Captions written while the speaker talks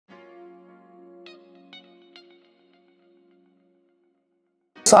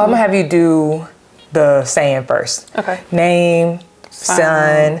So I'm gonna have you do the saying first. Okay. Name,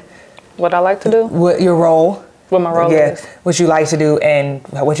 son. What I like to do. What your role. What my role is. What you like to do and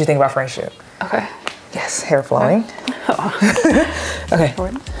what you think about friendship. Okay. Yes, hair flowing. Okay.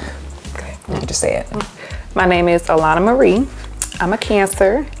 Okay, you can just say it. My name is Alana Marie. I'm a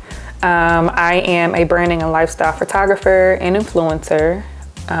Cancer. I am a branding and lifestyle photographer and influencer.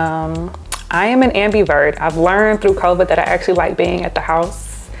 I am an ambivert. I've learned through COVID that I actually like being at the house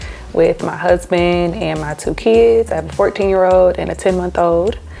with my husband and my 2 kids. I have a 14-year-old and a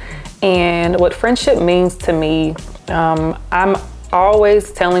 10-month-old. And what friendship means to me, I'm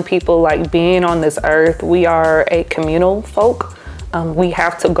always telling people, like, being on this earth, we are a communal folk. We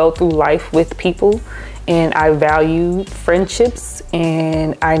have to go through life with people, and I value friendships,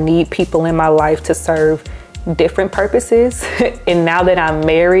 and I need people in my life to serve different purposes. And now that I'm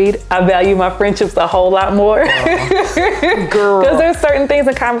married, I value my friendships a whole lot more. Girl. Because there's certain things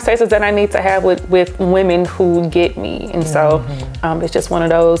and conversations that I need to have with women who get me. And so it's just one of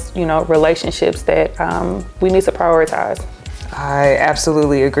those, you know, relationships that we need to prioritize. I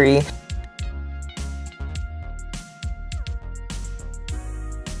absolutely agree.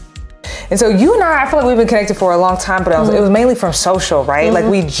 And so you and I feel like we've been connected for a long time, but it was mainly from social, right? Like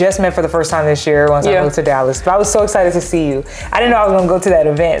we just met for the first time this year once I moved to Dallas. But I was so excited to see you. I didn't know I was gonna go to that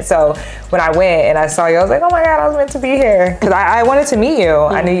event. So when I went and I saw you, I was like, oh my God, I was meant to be here. Cause I wanted to meet you.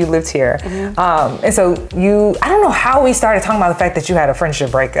 I knew you lived here. And so I don't know how we started talking about the fact that you had a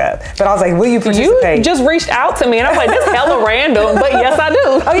friendship breakup, but I was like, will you participate? You just reached out to me and I'm like, this is hella random, but yes, I do.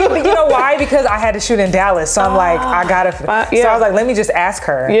 Oh yeah, but you know why? Because I had to shoot in Dallas. So I'm like, I gotta, so I was like, let me just ask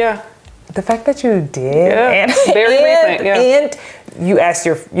her. Yeah. The fact that you did, and very recent, and you asked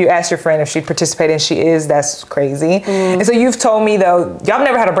your friend if she'd participate, and she is. That's crazy. And so you've told me though, y'all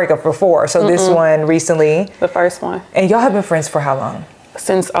never had a breakup before. So this one recently, the first one, and y'all have been friends for how long?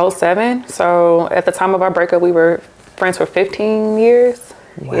 Since 2007. So at the time of our breakup, we were friends for 15 years.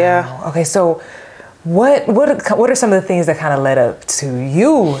 Wow. Yeah. Okay, so what are some of the things that kind of led up to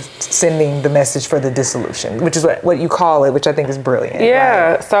you sending the message for the dissolution, which is what you call it, which I think is brilliant.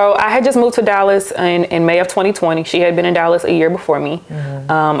 Yeah, right? So I had just moved to Dallas in May of 2020. She had been in Dallas a year before me.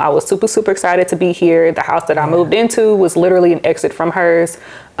 I was super excited to be here. The house that I moved into was literally an exit from hers.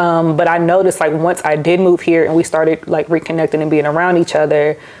 But I noticed, like, once I did move here and we started like reconnecting and being around each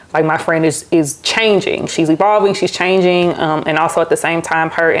other, like my friend is changing. She's evolving, she's changing. And also at the same time,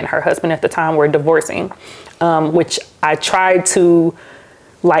 her and her husband at the time were divorcing, which I tried to,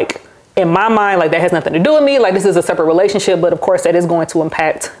 like, in my mind, like, that has nothing to do with me. Like, this is a separate relationship, but of course that is going to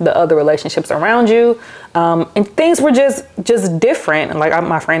impact the other relationships around you. And things were just different. Like,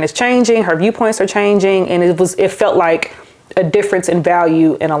 my friend is changing, her viewpoints are changing, and it felt like a difference in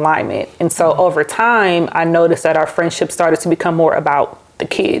value and alignment. And so over time, I noticed that our friendship started to become more about the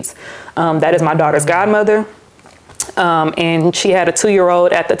kids. That is my daughter's godmother. And she had a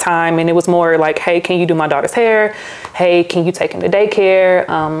 2-year-old at the time, and it was more like, hey, can you do my daughter's hair? Hey, can you take him to daycare?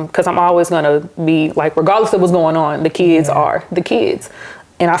 Because I'm always gonna be like, regardless of what's going on, the kids are the kids.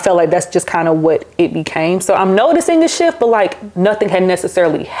 And I felt like that's just kind of what it became. So I'm noticing a shift, but like nothing had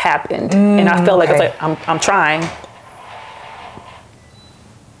necessarily happened. And I felt like it's like, I'm trying.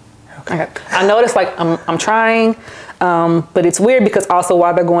 Okay. I noticed, like, I'm trying, but it's weird because also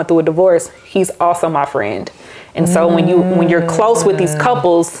while they're going through a divorce, he's also my friend. And so when you're close with these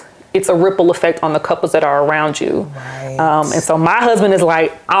couples, it's a ripple effect on the couples that are around you. Right. And so my husband is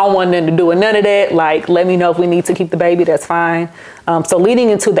like, I don't want nothing to do with none of that. Like, let me know if we need to keep the baby, that's fine. So leading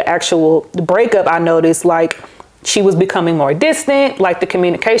into the actual breakup, I noticed, like, she was becoming more distant. Like, the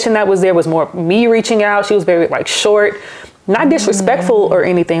communication that was there was more me reaching out. She was very, like, short. Not disrespectful or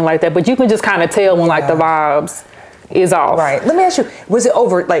anything like that, but you can just kind of tell when like the vibes is off. Right. Let me ask you, was it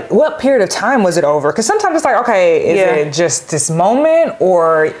over, like, what period of time was it over? Because sometimes it's like, okay, is it just this moment,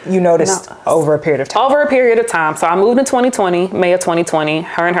 or you noticed over a period of time? Over a period of time. So I moved in 2020, May of 2020.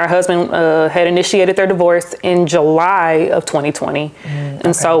 Her and her husband had initiated their divorce in July of 2020.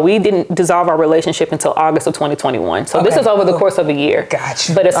 And so we didn't dissolve our relationship until August of 2021. So this is over the course of a year.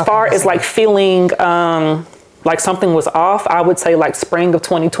 Gotcha. But as far as like feeling, like something was off, I would say like spring of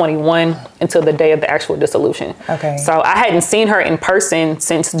 2021 until the day of the actual dissolution. Okay. So I hadn't seen her in person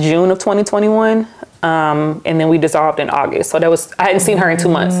since June of 2021. And then we dissolved in August. So I hadn't seen her in 2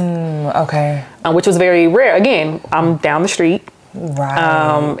 months. Okay. Which was very rare. Again, I'm down the street.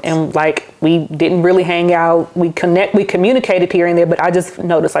 Right. And like, we didn't really hang out. We communicated here and there, but I just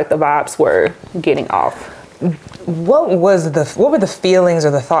noticed like the vibes were getting off. What were the feelings or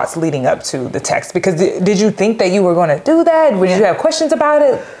the thoughts leading up to the text? Because did you think that you were going to do that? Did you have questions about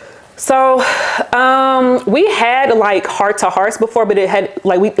it? So we had like heart to hearts before, but it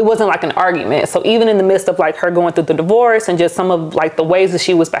wasn't like an argument. So even in the midst of like her going through the divorce and just some of like the ways that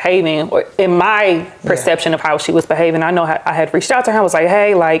she was behaving, or in my perception of how she was behaving, I know I had reached out to her. I was like,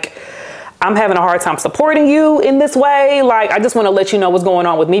 hey, like, I'm having a hard time supporting you in this way. Like, I just want to let you know what's going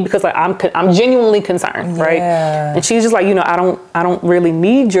on with me, because like I'm genuinely concerned, right? And she's just like, you know, I don't really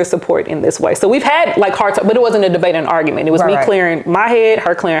need your support in this way. So we've had like hard time, but it wasn't a debate and argument. It was me clearing my head,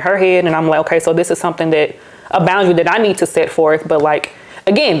 her clearing her head, and I'm like, okay, so this is something that a boundary that I need to set forth, but like,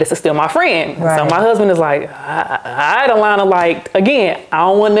 again, this is still my friend. So my husband is like, I don't want to, like, again, I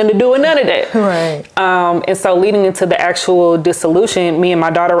don't want nothing to do with none of that. And so leading into the actual dissolution, me and my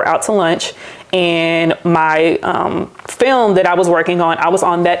daughter were out to lunch, and my film that I was working on, I was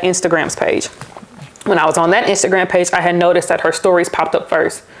on that Instagram's page. When I was on that Instagram page, I had noticed that her stories popped up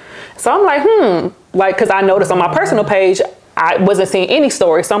first. So I'm like, like, because I noticed on my personal page, I wasn't seeing any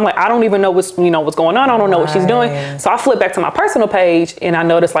stories. So I'm like, I don't even know what's going on. I don't know what she's doing. So I flipped back to my personal page, and I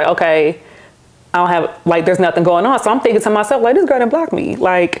noticed like, okay, I don't have, like, there's nothing going on. So I'm thinking to myself, like, this girl didn't block me.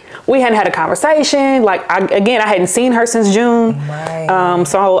 Like, we hadn't had a conversation. Like, I hadn't seen her since June.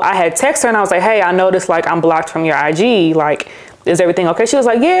 So I had texted her, and I was like, hey, I noticed like I'm blocked from your IG. Like, is everything okay? She was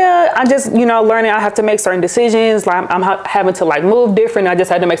like, yeah, I just, learning I have to make certain decisions. Like, I'm having to like move different. I just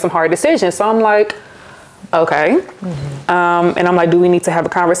had to make some hard decisions. So I'm like, okay. And I'm like, do we need to have a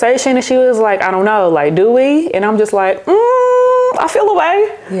conversation? And she was like, I don't know, like, do we? And I'm just like, I feel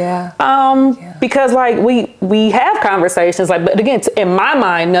away. Because like we have conversations, like, but again, in my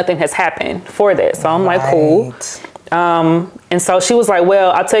mind, nothing has happened for that. So I'm like, cool. And so she was like,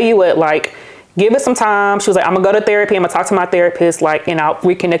 well, I'll tell you what, like, give it some time. She was like, I'm gonna go to therapy. I'm gonna talk to my therapist, like, and I'll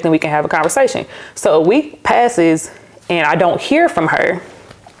reconnect and we can have a conversation. So a week passes and I don't hear from her.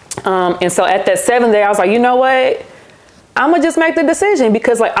 And so at that 7th day, I was like, you know what? I'm gonna just make the decision,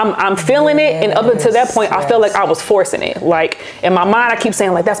 because like I'm feeling it, and up until that point, I felt like I was forcing it. Like, in my mind, I keep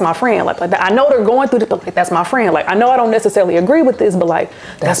saying like, that's my friend. Like I know they're going through this, but like, that's my friend. Like, I know I don't necessarily agree with this, but like,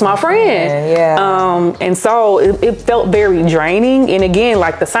 that's my friend. And so it felt very draining. And again,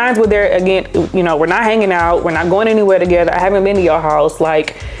 like, the signs were there. Again, we're not hanging out, we're not going anywhere together. I haven't been to your house.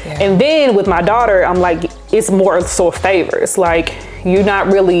 Like, and then with my daughter, I'm like, it's more so favors. Like, you're not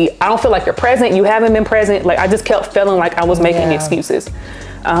really, I don't feel like you're present. You haven't been present. Like, I just kept feeling like I was making excuses.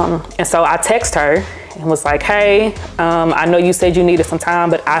 And so I text her and was like, hey, I know you said you needed some time,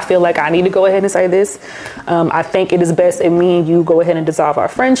 but I feel like I need to go ahead and say this. I think it is best if me and you go ahead and dissolve our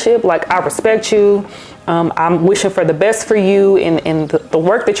friendship. Like, I respect you. I'm wishing for the best for you in the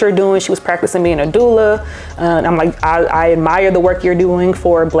work that you're doing. She was practicing being a doula. And I'm like, I admire the work you're doing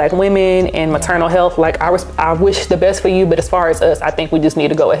for Black women and maternal health. Like, I wish the best for you, but as far as us, I think we just need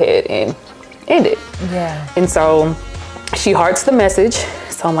to go ahead and end it. And so she hearts the message.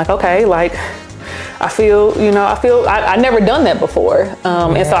 So I'm like, okay, like, I never done that before.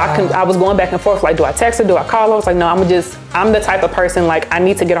 And so I was going back and forth, like, do I text her? Do I call her? I was like, no, I'm the type of person, like, I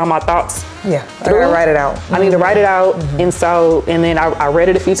need to get all my thoughts. I gotta write it out. I need to write it out. And then I read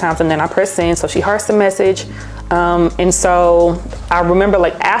it a few times, and then I pressed send. So she hearts the message. And so I remember,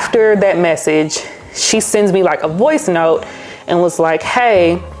 like, after that message, she sends me like a voice note and was like,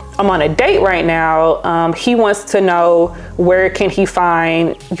 hey, I'm on a date right now. He wants to know, where can he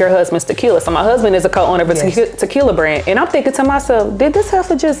find your husband's tequila? So my husband is a co-owner of a tequila brand. And I'm thinking to myself, did this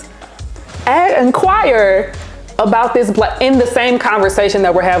heifer just inquire about this in the same conversation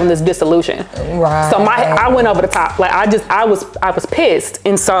that we're having this dissolution? So I went over the top. Like, I was pissed.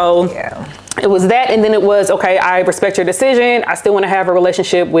 And so it was that. And then it was, okay, I respect your decision. I still want to have a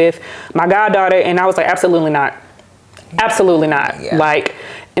relationship with my goddaughter. And I was like, absolutely not. Absolutely not. Like,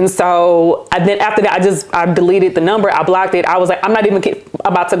 and so then after that, I deleted the number. I blocked it. I was like, I'm not even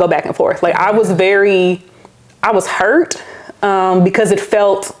about to go back and forth. Like, I was hurt because it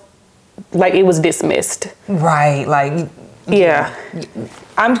felt like it was dismissed. Like,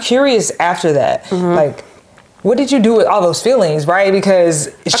 I'm curious after that, like, what did you do with all those feelings, right? Because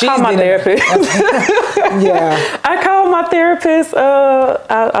I called my therapist. I called my therapist.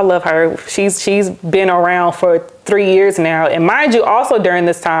 I love her. She's been around for 3 years now. And mind you, also during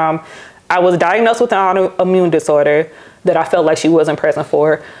this time, I was diagnosed with an autoimmune disorder that I felt like she wasn't present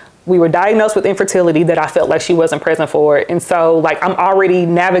for. We were diagnosed with infertility that I felt like she wasn't present for. And so, like, I'm already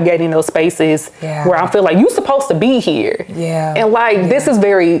navigating those spaces where I feel like you're supposed to be here. And like, this is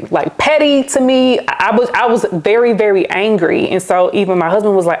very like petty to me. I was very, very angry. And so even my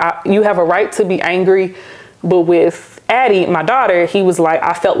husband was like, you have a right to be angry. But with Addie, my daughter, he was like,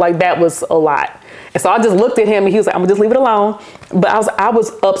 I felt like that was a lot. And so I just looked at him and he was like, I'm gonna just leave it alone. But I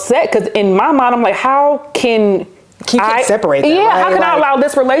was upset because in my mind, I'm like, how can separate them, yeah, right? how can I allow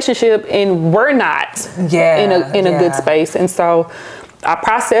this relationship and we're not in a good space? And so I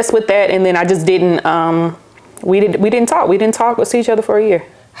processed with that, and then I just didn't we didn't talk with each other for a year.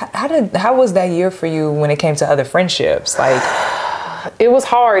 How was that year for you when it came to other friendships? Like, it was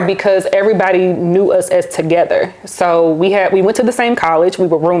hard because everybody knew us as together. So we went to the same college. We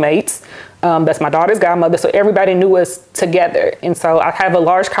were roommates. That's my daughter's godmother. So everybody knew us together. And so I have a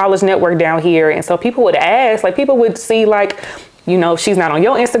large college network down here. And so people would ask, like, people would see, like, you know, she's not on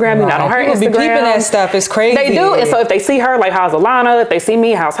your Instagram, you're not on her Instagram. People be peeping that stuff. It's crazy. They do. And so if they see her, like, how's Alana? If they see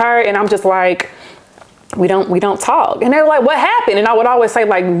me, how's her? And I'm just like, we don't talk. And they're like, what happened? And I would always say,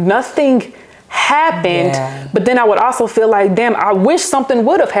 like, nothing happened. Yeah. But then I would also feel like, damn, I wish something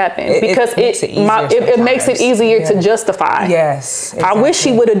would have happened, because it makes it easier to justify. Yes. Exactly. I wish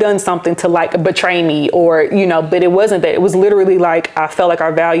she would have done something to, like, betray me, or, you know, but it wasn't that. It was literally like, I felt like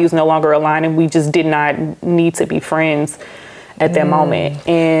our values no longer aligned, and we just did not need to be friends at that moment.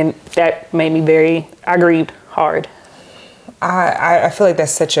 And that made me I grieved hard. I feel like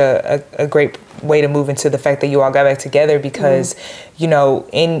that's such a great way to move into the fact that you all got back together, because, you know,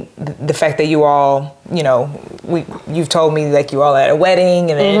 in the fact that you all, you know, you've told me, like, you all at a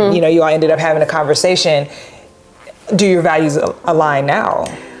wedding, and then, you know, you all ended up having a conversation. Do your values align now?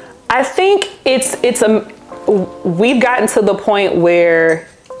 I think we've gotten to the point where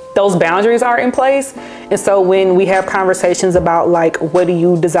those boundaries are in place. And so when we have conversations about, like, what do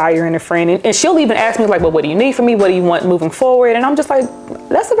you desire in a friend? And she'll even ask me, like, well, what do you need from me? What do you want moving forward? And I'm just like,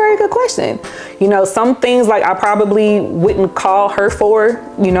 that's a very good question. You know, some things, like, I probably wouldn't call her for,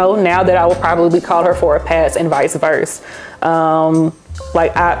 you know, now that I would probably call her for a pass, and vice versa.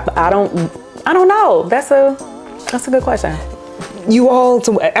 Like, I don't know. That's a good question. You all,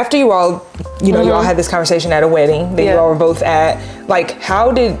 after you all, you know, you all had this conversation at a wedding that you all were both at. Like,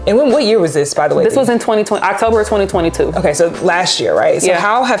 what year was this, by the way? This was in 2020, October of 2022. Okay, so last year, right? So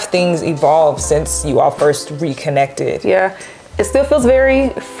how have things evolved since you all first reconnected? Yeah, it still feels very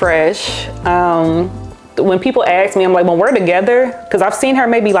fresh. When people ask me, I'm like, when we're together, because I've seen her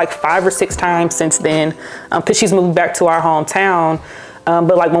maybe like 5 or 6 times since then, because she's moved back to our hometown.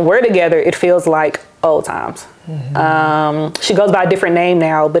 But like, when we're together, it feels like old times. She goes by a different name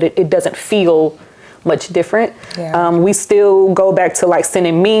now, but it doesn't feel much different. We still go back to, like,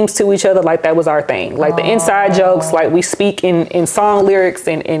 sending memes to each other, like that was our thing. Like the inside jokes, like we speak in song lyrics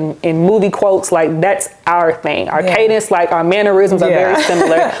and in movie quotes, like that's our thing. Our cadence, like our mannerisms are very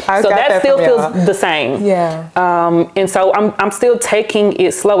similar. So that still feels the same. And so I'm still taking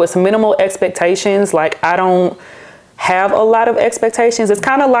it slow. It's minimal expectations. Like, I don't have a lot of expectations. It's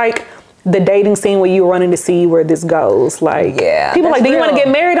kind of like the dating scene where you're running to see where this goes. Like, people like, do you want to get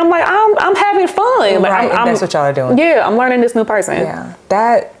married? I'm like, I'm having fun. Like, that's what y'all are doing. Yeah, I'm learning this new person. Yeah,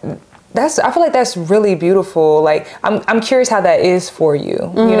 I feel like that's really beautiful. Like, I'm curious how that is for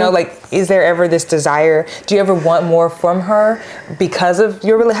you. You know, like, is there ever this desire? Do you ever want more from her because of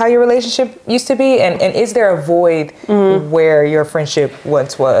how your relationship used to be? And is there a void where your friendship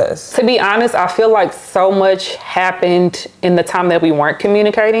once was? To be honest, I feel like so much happened in the time that we weren't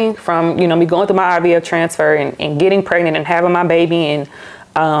communicating, from, you know, me going through my IVF transfer and getting pregnant and having my baby,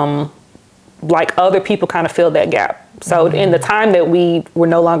 and like, other people kind of filled that gap. So in the time that we were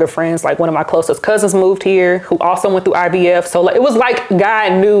no longer friends, like, one of my closest cousins moved here, who also went through IVF. So, like, it was like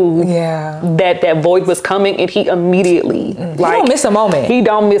God knew that void was coming, and he immediately, like, he don't miss a moment. He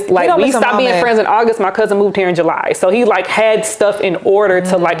don't miss, like, we stopped being friends in August. My cousin moved here in July. So he, like, had stuff in order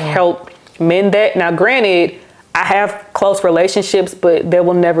to, like, help mend that. Now, granted, I have close relationships, but there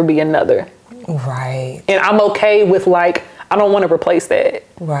will never be another. Right. And I'm okay with, like, I don't want to replace that.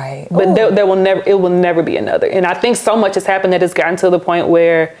 Right. But it will never be another. And I think so much has happened that it's gotten to the point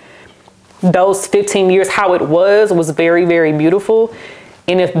where those 15 years, how it was very, very beautiful.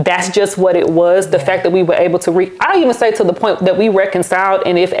 And if that's just what it was, the fact that we were able to I even say to the point that we reconciled.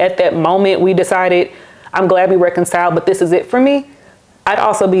 And if at that moment we decided, I'm glad we reconciled, but this is it for me, I'd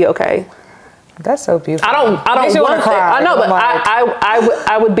also be okay. That's so beautiful. I don't want that. I know, but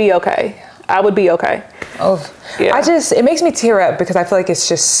I would be okay. I would be okay. Oh, yeah. It makes me tear up, because I feel like it's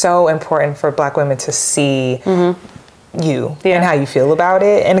just so important for Black women to see you and how you feel about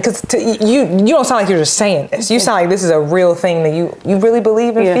it. And because you don't sound like you're just saying this. You sound like this is a real thing that you really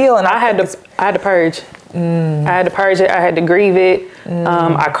believe and feel. And I had to purge. I had to purge it. I had to grieve it.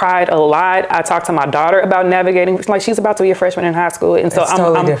 I cried a lot. I talked to my daughter about navigating. Like, she's about to be a freshman in high school, and so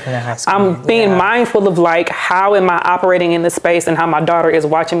I'm different in high school. I'm being mindful of, like, how am I operating in this space, and how my daughter is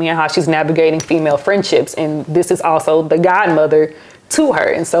watching me, and how she's navigating female friendships. And this is also the godmother to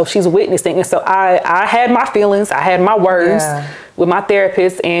her, and so she's witnessing. And so I had my feelings. I had my words with my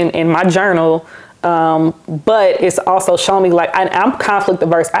therapist and in my journal. But it's also shown me like I'm conflict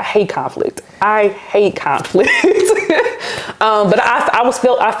averse. I hate conflict. But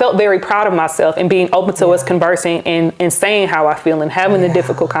I felt very proud of myself and being open to us conversing and saying how I feel and having the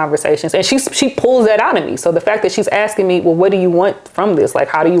difficult conversations. And she pulls that out of me. So the fact that she's asking me, well, what do you want from this? Like,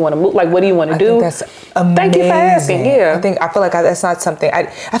 how do you want to move? Like, what do you want to do? That's amazing. Thank you for asking. Yeah. I feel like that's not something, I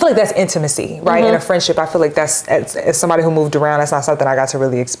feel like that's intimacy, right? In a friendship, I feel like that's, as somebody who moved around, that's not something I got to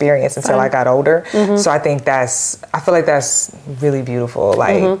really experience until I got older. So I feel like that's really beautiful.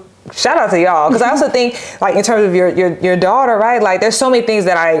 Like, shout out to y'all, because I also think, like, in terms of your daughter, right? Like, there's so many things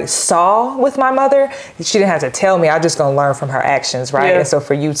that I saw with my mother. She didn't have to tell me. I'm just gonna learn from her actions, right? And so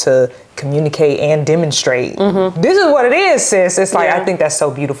for you to communicate and demonstrate, this is what it is, sis. It's like, I think that's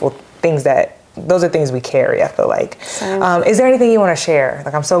so beautiful. Those are things we carry, I feel like. Is there anything you want to share?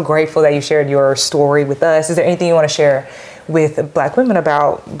 Like, I'm so grateful that you shared your story with us. Is there anything you want to share with Black women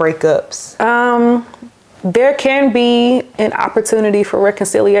about breakups? There can be an opportunity for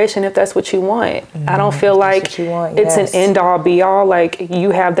reconciliation if that's what you want. I don't feel like it's an end all be all. Like, you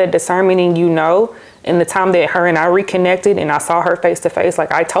have that discernment and in the time that her and I reconnected and I saw her face to face,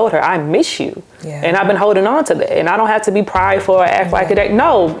 like, I told her, I miss you. And I've been holding on to that. And I don't have to be prideful or act like it.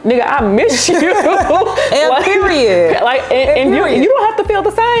 No, nigga, I miss you. And like, period. Like, and you don't have to feel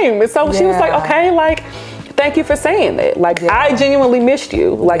the same. And so she was like, okay, like, thank you for saying that. Like, I genuinely missed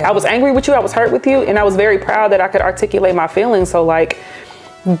you. Like, I was angry with you. I was hurt with you. And I was very proud that I could articulate my feelings. So, like,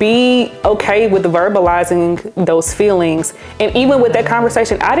 be okay with verbalizing those feelings. And even with that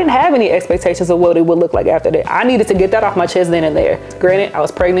conversation, I didn't have any expectations of what it would look like after that. I needed to get that off my chest then and there. Granted, I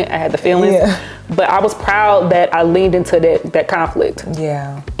was pregnant. I had the feelings. But I was proud that I leaned into that conflict.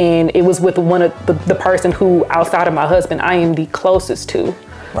 And it was with one of the person who, outside of my husband, I am the closest to.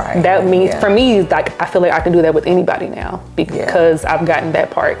 That means for me, like, I feel like I can do that with anybody now because I've gotten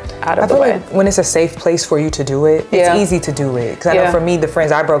that part out of the way. Like, when it's a safe place for you to do it, it's easy to do it. Because I know for me, the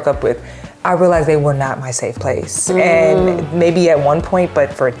friends I broke up with, I realized they were not my safe place. And maybe at one point,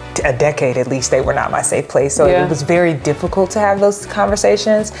 but for a decade at least, they were not my safe place. So it was very difficult to have those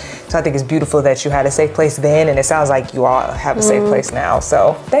conversations. So I think it's beautiful that you had a safe place then, and it sounds like you all have a safe place now.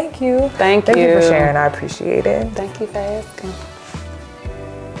 So thank you. Thank you for sharing. I appreciate it. Thank you for asking.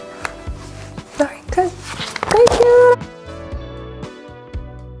 All right, good.